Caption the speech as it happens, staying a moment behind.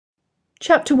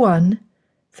Chapter 1,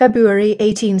 February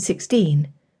 1816.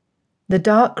 The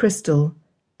Dark Crystal,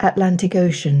 Atlantic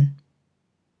Ocean.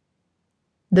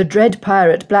 The dread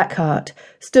pirate Blackheart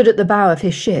stood at the bow of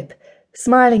his ship,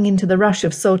 smiling into the rush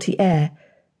of salty air,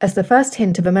 as the first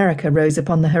hint of America rose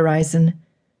upon the horizon.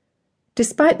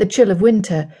 Despite the chill of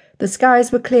winter, the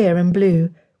skies were clear and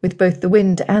blue, with both the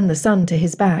wind and the sun to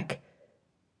his back.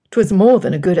 'Twas more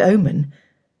than a good omen.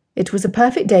 It was a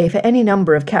perfect day for any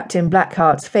number of Captain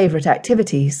Blackheart's favourite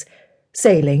activities: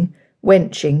 sailing,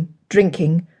 wenching,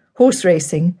 drinking,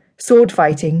 horse-racing,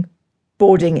 sword-fighting,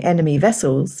 boarding enemy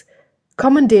vessels,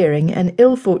 commandeering an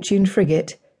ill-fortuned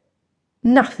frigate.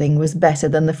 Nothing was better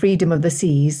than the freedom of the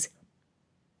seas.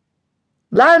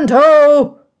 "Land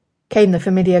ho!" came the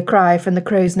familiar cry from the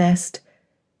crow's nest.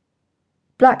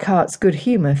 Blackheart's good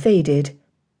humour faded.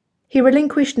 He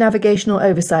relinquished navigational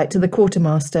oversight to the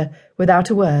quartermaster without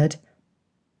a word.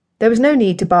 There was no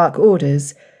need to bark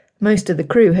orders. Most of the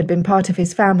crew had been part of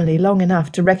his family long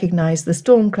enough to recognise the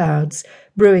storm clouds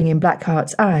brewing in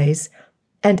Blackheart's eyes,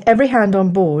 and every hand on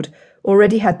board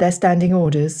already had their standing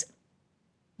orders.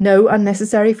 No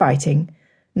unnecessary fighting,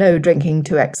 no drinking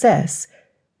to excess.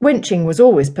 Wenching was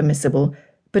always permissible,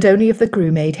 but only if the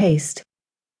crew made haste.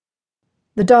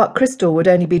 The Dark Crystal would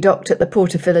only be docked at the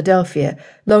port of Philadelphia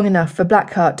long enough for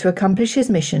Blackheart to accomplish his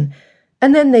mission,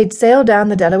 and then they'd sail down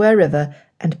the Delaware River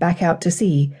and back out to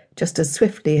sea just as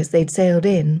swiftly as they'd sailed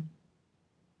in.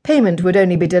 Payment would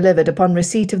only be delivered upon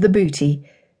receipt of the booty,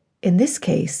 in this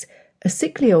case a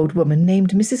sickly old woman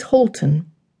named Mrs. Holton.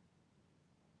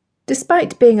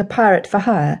 Despite being a pirate for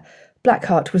hire,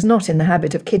 Blackheart was not in the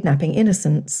habit of kidnapping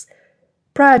innocents.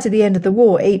 Prior to the end of the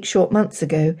war 8 short months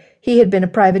ago, he had been a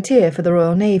privateer for the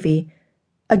Royal Navy,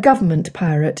 a government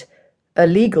pirate, a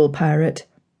legal pirate.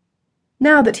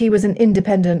 Now that he was an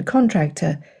independent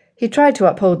contractor, he tried to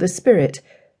uphold the spirit,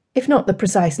 if not the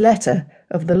precise letter,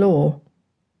 of the law.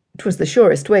 It was the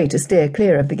surest way to steer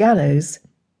clear of the gallows.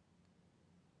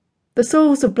 The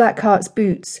soles of Blackheart's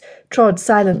boots trod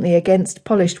silently against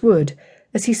polished wood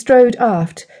as he strode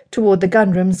aft toward the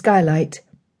gunroom skylight.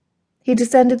 He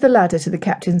descended the ladder to the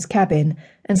captain's cabin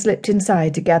and slipped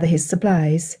inside to gather his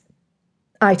supplies.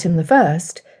 Item the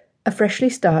first, a freshly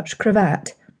starched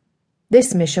cravat.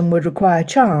 This mission would require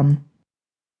charm.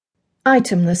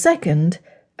 Item the second,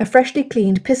 a freshly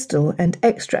cleaned pistol and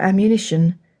extra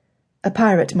ammunition. A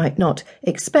pirate might not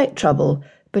expect trouble,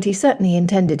 but he certainly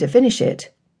intended to finish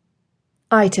it.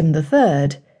 Item the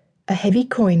third, a heavy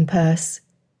coin purse.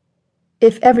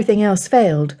 If everything else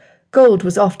failed, gold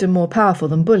was often more powerful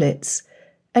than bullets,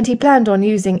 and he planned on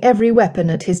using every weapon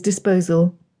at his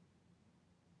disposal.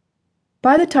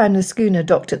 By the time the schooner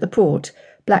docked at the port,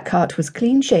 Blackheart was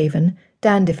clean-shaven,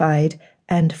 dandified,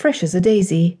 and fresh as a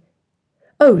daisy.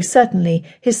 Oh, certainly,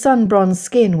 his sun-bronzed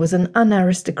skin was an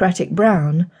unaristocratic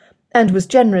brown, and was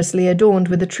generously adorned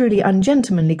with a truly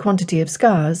ungentlemanly quantity of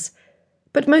scars,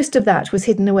 but most of that was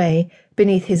hidden away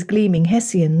beneath his gleaming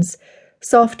hessians,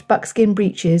 soft buckskin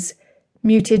breeches,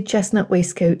 muted chestnut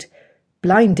waistcoat,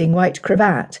 blinding white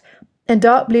cravat, and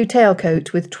dark blue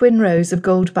tailcoat with twin rows of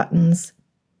gold buttons.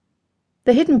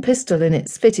 The hidden pistol in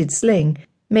its fitted sling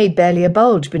made barely a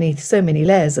bulge beneath so many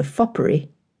layers of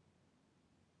foppery.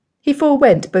 He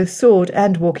forewent both sword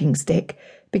and walking stick,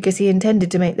 because he intended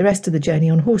to make the rest of the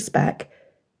journey on horseback,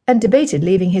 and debated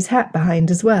leaving his hat behind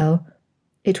as well.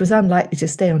 It was unlikely to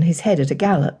stay on his head at a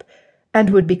gallop, and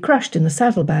would be crushed in the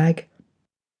saddlebag.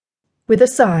 With a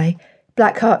sigh,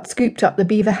 Blackheart scooped up the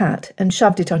beaver hat and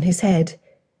shoved it on his head.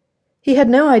 He had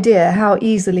no idea how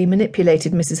easily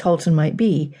manipulated Mrs. Holton might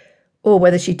be, or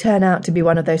whether she'd turn out to be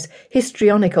one of those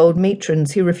histrionic old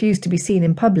matrons who refused to be seen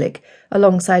in public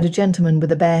alongside a gentleman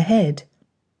with a bare head.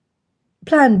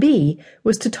 Plan B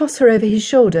was to toss her over his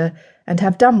shoulder and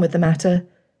have done with the matter,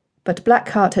 but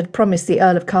Blackheart had promised the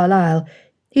Earl of Carlisle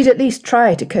he'd at least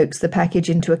try to coax the package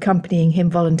into accompanying him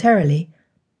voluntarily.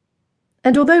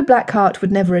 And although Blackheart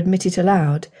would never admit it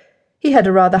aloud, he had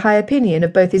a rather high opinion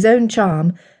of both his own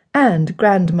charm and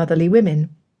grandmotherly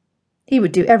women. He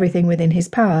would do everything within his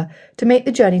power to make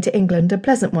the journey to England a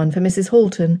pleasant one for Mrs.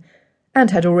 Holton,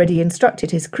 and had already instructed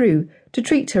his crew to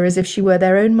treat her as if she were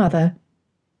their own mother.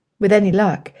 With any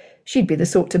luck, she'd be the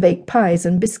sort to bake pies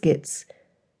and biscuits,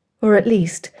 or at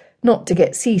least not to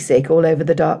get seasick all over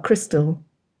the Dark Crystal.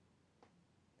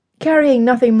 Carrying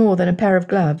nothing more than a pair of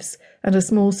gloves and a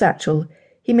small satchel,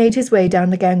 he made his way down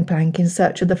the gangplank in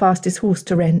search of the fastest horse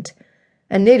to rent,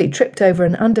 and nearly tripped over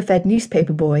an underfed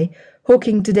newspaper boy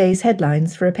hawking today's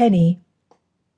headlines for a penny.